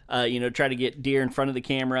there, try to get deer in front of the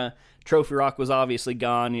camera. Trophy rock was obviously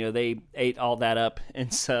gone. They ate all that up.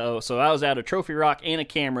 And so I was out of trophy rock and a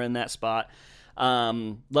camera in that spot.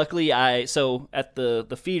 Luckily, so at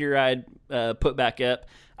the feeder I'd put back up,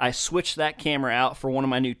 I switched that camera out for one of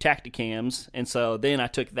my new Tacticams, and so then I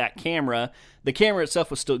took that camera. The camera itself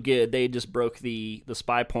was still good. They just broke the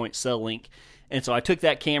SpyPoint cell link, and so I took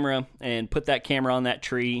that camera and put that camera on that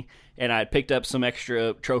tree, and I picked up some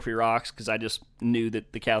extra trophy rocks because I just knew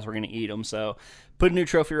that the cows were going to eat them. So put a new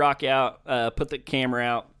trophy rock out, put the camera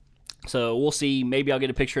out. So we'll see. Maybe I'll get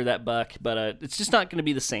a picture of that buck, but it's just not going to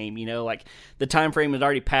be the same. Like the time frame had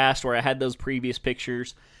already passed where I had those previous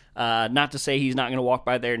pictures. Not to say he's not going to walk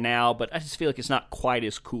by there now, but I just feel like it's not quite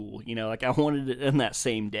as cool. Like I wanted it in that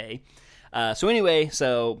same day. So anyway,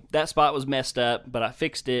 so that spot was messed up, but I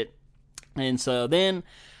fixed it. And so then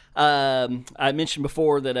I mentioned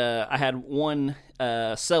before that I had one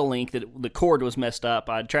cell link that the cord was messed up.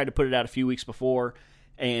 I tried to put it out a few weeks before,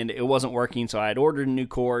 and it wasn't working, so I had ordered a new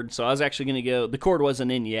cord. So I was actually going to go, the cord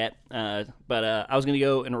wasn't in yet, but I was going to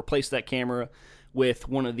go and replace that camera with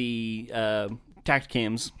one of the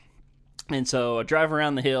Tacticams. And so I drive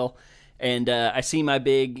around the hill, and I see my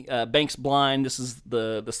big Banks blind. This is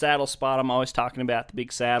the saddle spot I'm always talking about, the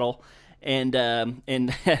big saddle. And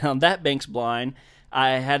on that Banks blind,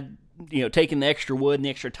 I had taken the extra wood and the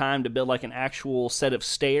extra time to build like an actual set of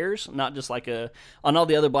stairs, not just like on all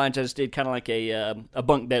the other blinds I just did kind of like a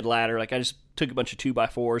bunk bed ladder. Like I just took a bunch of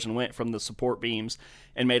 2x4s and went from the support beams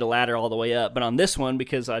and made a ladder all the way up. But on this one,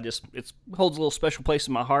 because it holds a little special place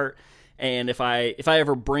in my heart. And if I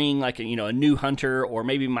ever bring like a new hunter, or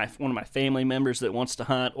maybe one of my family members that wants to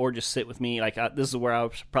hunt or just sit with me, this is where I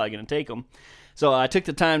was probably going to take them. So I took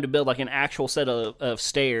the time to build like an actual set of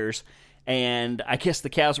stairs, and I guess the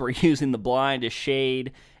cows were using the blind as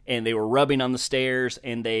shade, and they were rubbing on the stairs,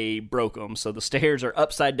 and they broke them. So the stairs are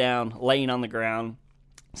upside down, laying on the ground.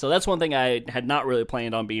 So that's one thing I had not really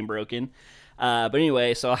planned on being broken. But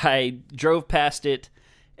anyway, so I drove past it,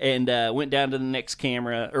 and went down to the next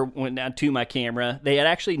camera, or went down to my camera. They had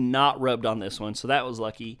actually not rubbed on this one, so that was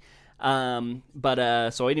lucky.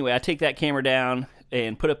 So anyway, I take that camera down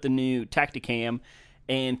and put up the new Tacticam,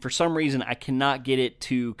 and for some reason I cannot get it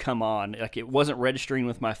to come on. Like it wasn't registering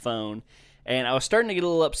with my phone. And I was starting to get a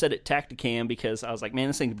little upset at Tacticam because I was like, man,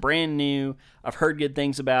 this thing's brand new. I've heard good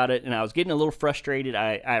things about it, and I was getting a little frustrated.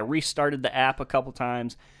 I restarted the app a couple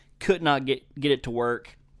times. could not get it to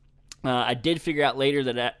work. I did figure out later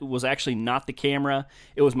that it was actually not the camera.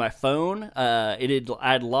 It was my phone. I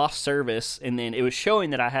had lost service, and then it was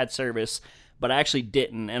showing that I had service, but I actually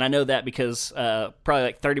didn't. And I know that because probably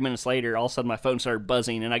like 30 minutes later, all of a sudden my phone started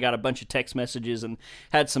buzzing, and I got a bunch of text messages and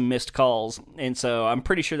had some missed calls. And so I'm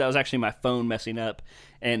pretty sure that was actually my phone messing up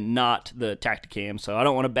and not the Tactacam. So I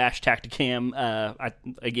don't want to bash Tactacam.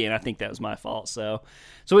 I think that was my fault. So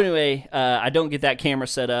anyway, I don't get that camera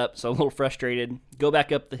set up, so I'm a little frustrated. Go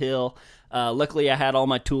back up the hill. Luckily, I had all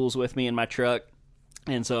my tools with me in my truck,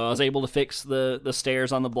 and so I was able to fix the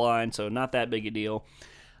stairs on the blind, so not that big a deal.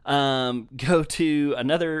 Go to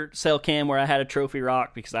another cell cam where I had a trophy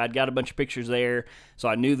rock because I'd got a bunch of pictures there, so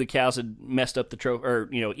I knew the cows had messed up the trophy, or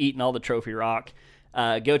eaten all the trophy rock.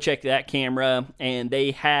 Go check that camera, and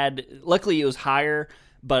they had, luckily it was higher,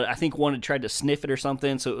 but I think one had tried to sniff it or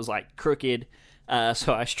something, so it was like crooked.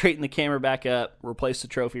 So I straightened the camera back up, replaced the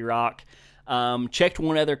trophy rock, checked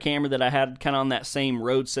one other camera that I had kind of on that same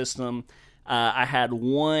road system. I had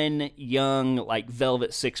one young, like,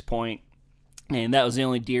 velvet 6-point, and that was the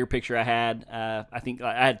only deer picture I had. I think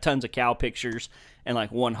I had tons of cow pictures and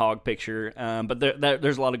like one hog picture, but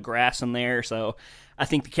there's a lot of grass in there, so I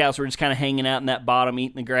think the cows were just kind of hanging out in that bottom,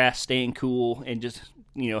 eating the grass, staying cool, and just,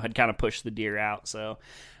 had kind of pushed the deer out. So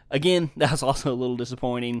again, that was also a little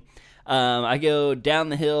disappointing. I go down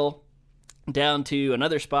the hill, down to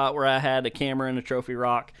another spot where I had a camera and a trophy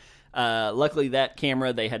rock. Luckily, that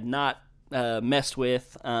camera they had not messed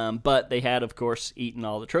with, but they had, of course, eaten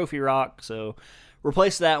all the trophy rock, so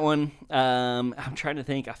replaced that one. I'm trying to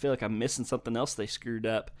think. I feel like I'm missing something else they screwed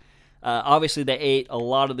up. Obviously, they ate a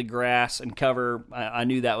lot of the grass and cover. I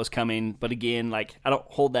knew that was coming, but again, like, I don't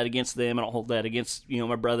hold that against them. I don't hold that against,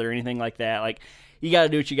 my brother or anything like that. Like, you got to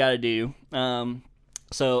do what you got to do.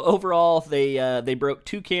 So overall, they broke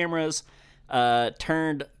 2 cameras,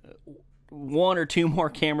 turned 1 or 2 more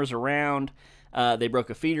cameras around. They broke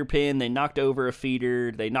a feeder pin. They knocked over a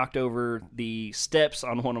feeder. They knocked over the steps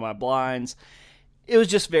on one of my blinds. It was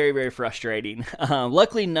just very, very frustrating.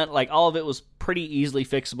 Luckily, all of it was pretty easily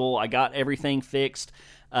fixable. I got everything fixed,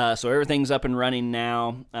 so everything's up and running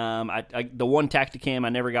now. The one Tactacam I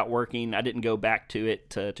never got working. I didn't go back to it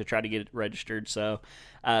to try to get it registered. So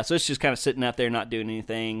it's just kind of sitting out there not doing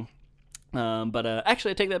anything. But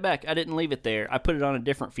actually, I take that back. I didn't leave it there. I put it on a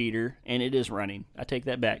different feeder, and it is running. I take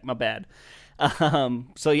that back. My bad.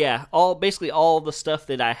 So yeah, basically all the stuff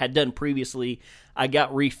that I had done previously, I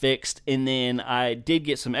got refixed, and then I did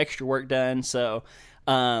get some extra work done. So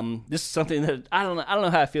this is something that I don't know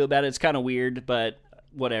how I feel about it. It's kind of weird, but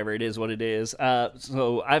whatever. It is what it is.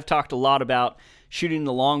 So I've talked a lot about shooting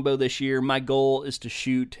the longbow this year. My goal is to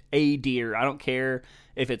shoot a deer. I don't care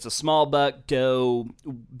if it's a small buck, doe,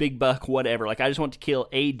 big buck, whatever. Like, I just want to kill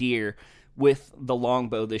a deer with the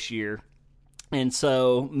longbow this year. And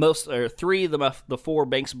so 3 of the 4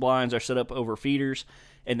 Banks blinds are set up over feeders,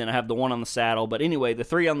 and then I have the one on the saddle. But anyway, the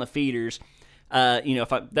 3 on the feeders,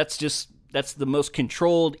 that's the most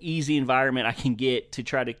controlled, easy environment I can get to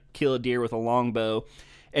try to kill a deer with a longbow.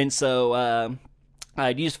 And so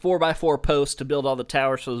I'd used 4x4 posts to build all the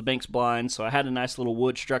towers for those Banks blinds, so I had a nice little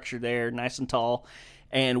wood structure there, nice and tall.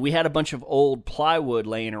 And we had a bunch of old plywood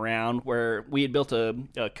laying around where we had built a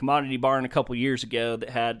commodity barn a couple years ago that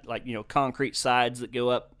had, like, concrete sides that go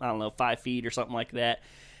up, 5 feet or something like that.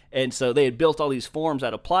 And so they had built all these forms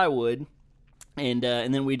out of plywood, and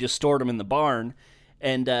then we just stored them in the barn.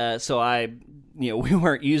 And so we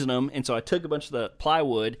weren't using them, and so I took a bunch of the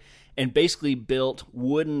plywood and basically built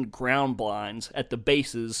wooden ground blinds at the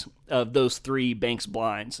bases of those 3 Banks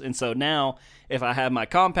blinds. And so now, if I have my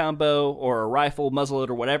compound bow or a rifle,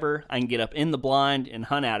 muzzleloader, or whatever, I can get up in the blind and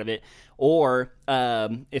hunt out of it. Or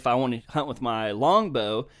if I want to hunt with my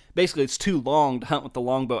longbow, basically it's too long to hunt with the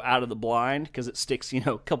longbow out of the blind because it sticks,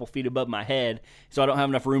 a couple feet above my head, so I don't have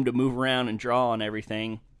enough room to move around and draw and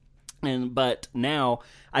everything. But now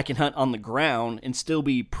I can hunt on the ground and still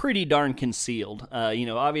be pretty darn concealed.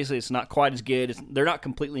 Obviously it's not quite as good. They're not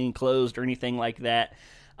completely enclosed or anything like that.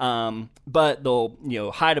 But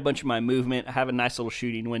they'll, hide a bunch of my movement. I have a nice little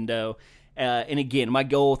shooting window. And again, my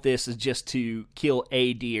goal with this is just to kill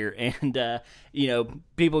a deer. And,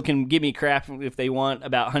 people can give me crap if they want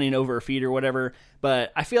about hunting over a feed or whatever.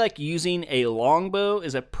 But I feel like using a longbow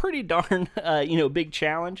is a pretty darn, big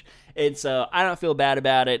challenge. And so I don't feel bad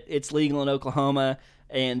about it. It's legal in Oklahoma.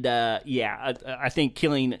 And, I think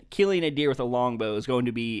killing a deer with a longbow is going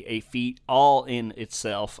to be a feat all in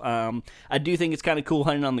itself. I do think it's kind of cool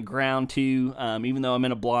hunting on the ground, too. Even though I'm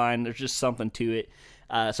in a blind, there's just something to it.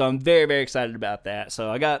 So I'm very, very excited about that.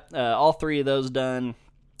 So I got all 3 of those done.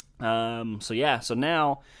 So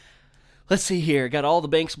now Let's see here. Got all the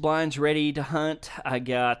Banks blinds ready to hunt. I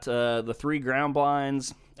got the 3 ground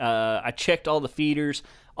blinds. I checked all the feeders.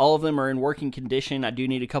 All of them are in working condition. I do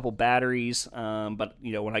need a couple batteries, but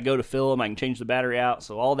when I go to fill them, I can change the battery out,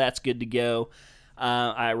 so all that's good to go.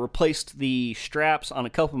 I replaced the straps on a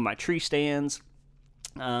couple of my tree stands.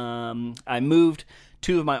 I moved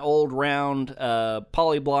 2 of my old round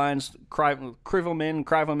poly blinds,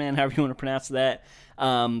 Crivelman, however you want to pronounce that,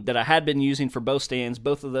 that I had been using for bow stands.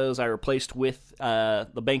 Both of those I replaced with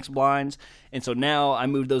the Banks blinds, and so now I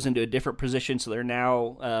moved those into a different position, so they're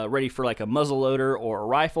now ready for like a muzzleloader or a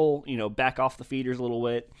rifle, back off the feeders a little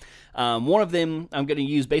bit. One of them I'm going to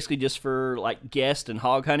use basically just for like guest and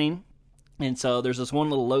hog hunting, and so there's this one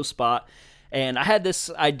little low spot. And I had this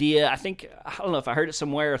idea, I don't know if I heard it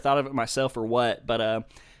somewhere or thought of it myself or what, but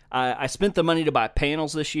I spent the money to buy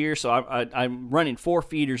panels this year, so I'm running 4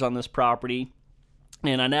 feeders on this property,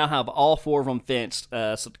 and I now have all 4 of them fenced,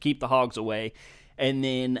 so to keep the hogs away. And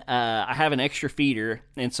then I have an extra feeder,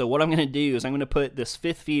 and so what I'm going to do is I'm going to put this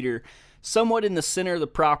 5th feeder somewhat in the center of the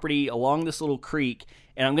property along this little creek,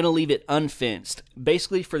 and I'm going to leave it unfenced,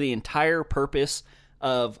 basically for the entire purpose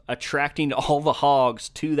of attracting all the hogs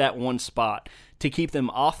to that one spot, to keep them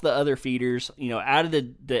off the other feeders, out of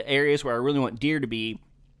the areas where I really want deer to be.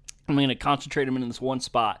 I'm going to concentrate them in this one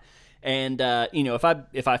spot. And,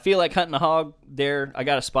 if I feel like hunting a hog there, I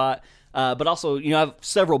got a spot. But also, I have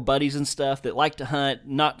several buddies and stuff that like to hunt,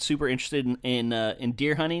 not super interested in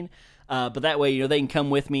deer hunting. But that way, they can come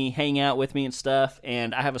with me, hang out with me and stuff,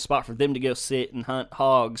 and I have a spot for them to go sit and hunt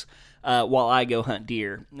hogs while I go hunt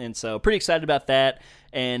deer. And so pretty excited about that.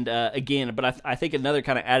 And again, but I think another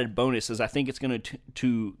kind of added bonus is I think it's going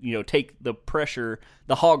to take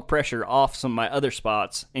the hog pressure off some of my other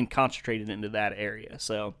spots and concentrate it into that area.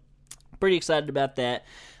 So pretty excited about that.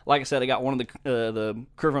 Like I said, I got one of the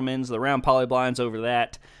Crivelmans, the round poly blinds over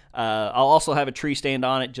that. I'll also have a tree stand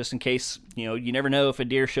on it just in case, you never know if a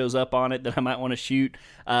deer shows up on it that I might want to shoot.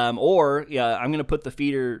 I'm going to put the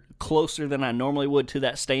feeder closer than I normally would to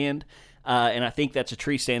that stand. And I think that's a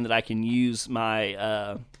tree stand that I can use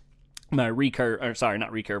my my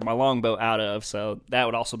longbow out of. So that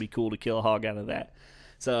would also be cool to kill a hog out of that.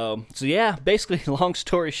 So yeah, basically, long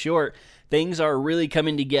story short, things are really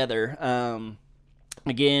coming together.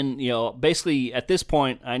 Again, basically at this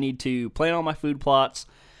point, I need to plan all my food plots.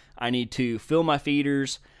 I need to fill my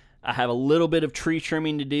feeders. I have a little bit of tree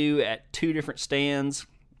trimming to do at 2 different stands.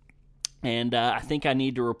 And I think I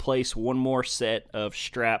need to replace one more set of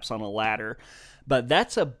straps on a ladder. But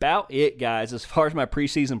that's about it, guys, as far as my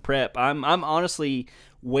preseason prep. I'm honestly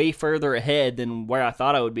way further ahead than where I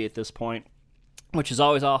thought I would be at this point, which is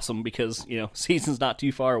always awesome because, season's not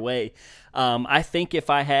too far away. I think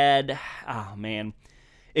if I had,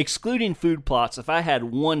 excluding food plots, if I had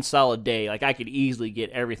one solid day, I could easily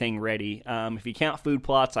get everything ready. If you count food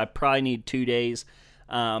plots, I probably need 2 days.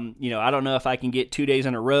 I don't know if I can get 2 days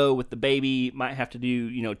in a row with the baby. Might have to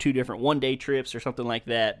do, 2 different one-day trips or something like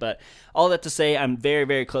that. But all that to say, I'm very,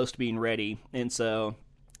 very close to being ready. And so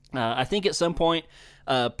I think at some point,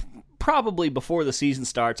 probably before the season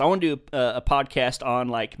starts, I want to do a podcast on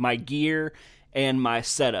my gear and my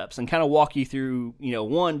setups and kind of walk you through,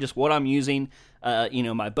 one, just what I'm using,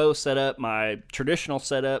 my bow setup, my traditional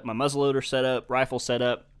setup, my muzzleloader setup, rifle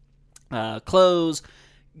setup, clothes,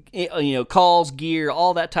 calls, gear,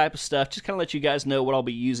 all that type of stuff, just kind of let you guys know what I'll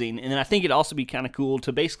be using. And then I think it'd also be kind of cool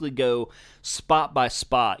to basically go spot by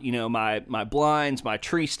spot, my blinds, my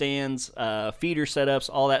tree stands, feeder setups,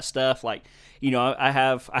 all that stuff. I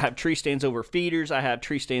have tree stands over feeders, I have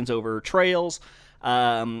tree stands over trails,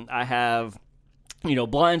 I have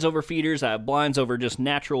blinds over feeders, I have blinds over just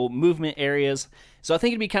natural movement areas. So I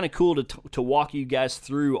think it'd be kind of cool to walk you guys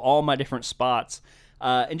through all my different spots.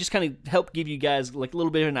 And just kind of help give you guys a little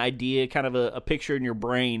bit of an idea, kind of a picture in your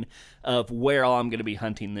brain of where all I'm going to be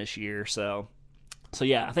hunting this year. So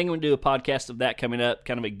yeah, I think I'm going to do a podcast of that coming up,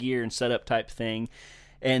 kind of a gear and setup type thing.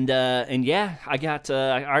 And yeah, I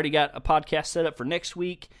already got a podcast set up for next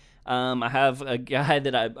week. I have a guy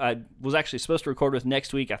that I was actually supposed to record with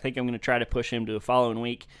next week. I think I'm going to try to push him to the following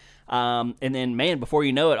week. And then, man, before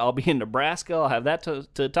you know it, I'll be in Nebraska. I'll have that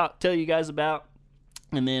to tell you guys about.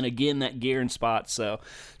 And then again, that gear and spots. So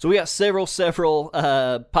we got several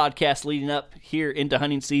podcasts leading up here into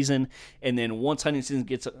hunting season. And then once hunting season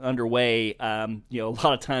gets underway, a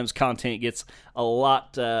lot of times content gets a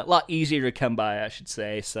lot easier to come by, I should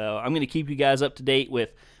say. So I'm going to keep you guys up to date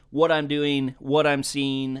with what I'm doing, what I'm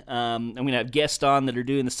seeing. I'm going to have guests on that are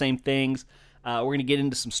doing the same things. We're going to get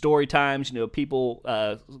into some story times, people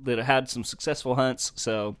that have had some successful hunts.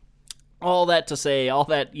 So all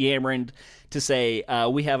that yammering to say,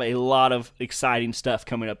 we have a lot of exciting stuff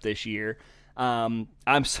coming up this year. I'm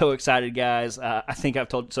so excited, guys. I think I've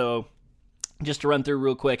told, so just to run through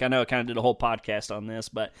real quick, I know I kind of did a whole podcast on this,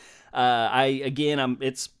 but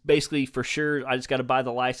it's basically for sure, I just got to buy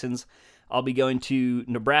the license. I'll be going to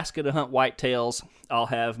Nebraska to hunt whitetails. I'll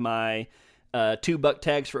have my 2 buck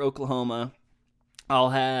tags for Oklahoma.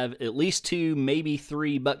 I'll have at least 2, maybe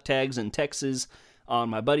 3 buck tags in Texas on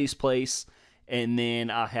my buddy's place. And then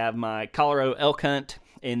I'll have my Colorado elk hunt.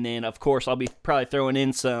 And then, of course, I'll be probably throwing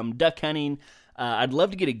in some duck hunting. I'd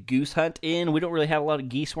love to get a goose hunt in. We don't really have a lot of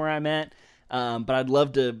geese where I'm at. But I'd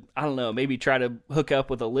love to, I don't know, maybe try to hook up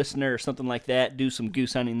with a listener or something like that, do some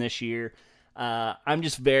goose hunting this year. I'm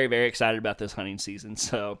just very, very excited about this hunting season.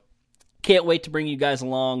 So can't wait to bring you guys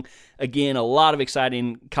along. Again, a lot of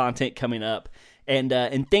exciting content coming up.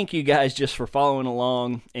 And thank you guys just for following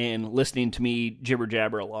along and listening to me jibber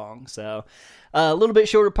jabber along. So a little bit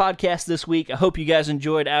shorter podcast this week. I hope you guys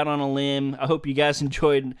enjoyed Out on a Limb. I hope you guys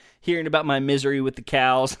enjoyed hearing about my misery with the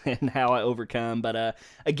cows and how I overcome. But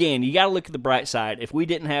again, you got to look at the bright side. If we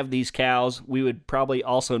didn't have these cows, we would probably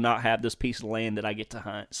also not have this piece of land that I get to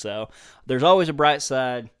hunt. So there's always a bright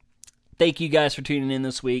side. Thank you guys for tuning in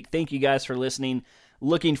this week. Thank you guys for listening.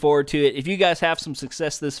 Looking forward to it. If you guys have some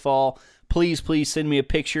success this fall, please send me a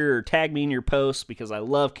picture or tag me in your posts because I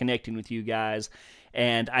love connecting with you guys.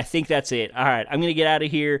 And I think that's it. All right, I'm going to get out of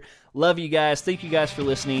here. Love you guys. Thank you guys for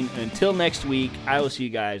listening. And until next week, I will see you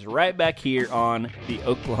guys right back here on the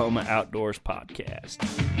Oklahoma Outdoors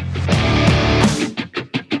Podcast.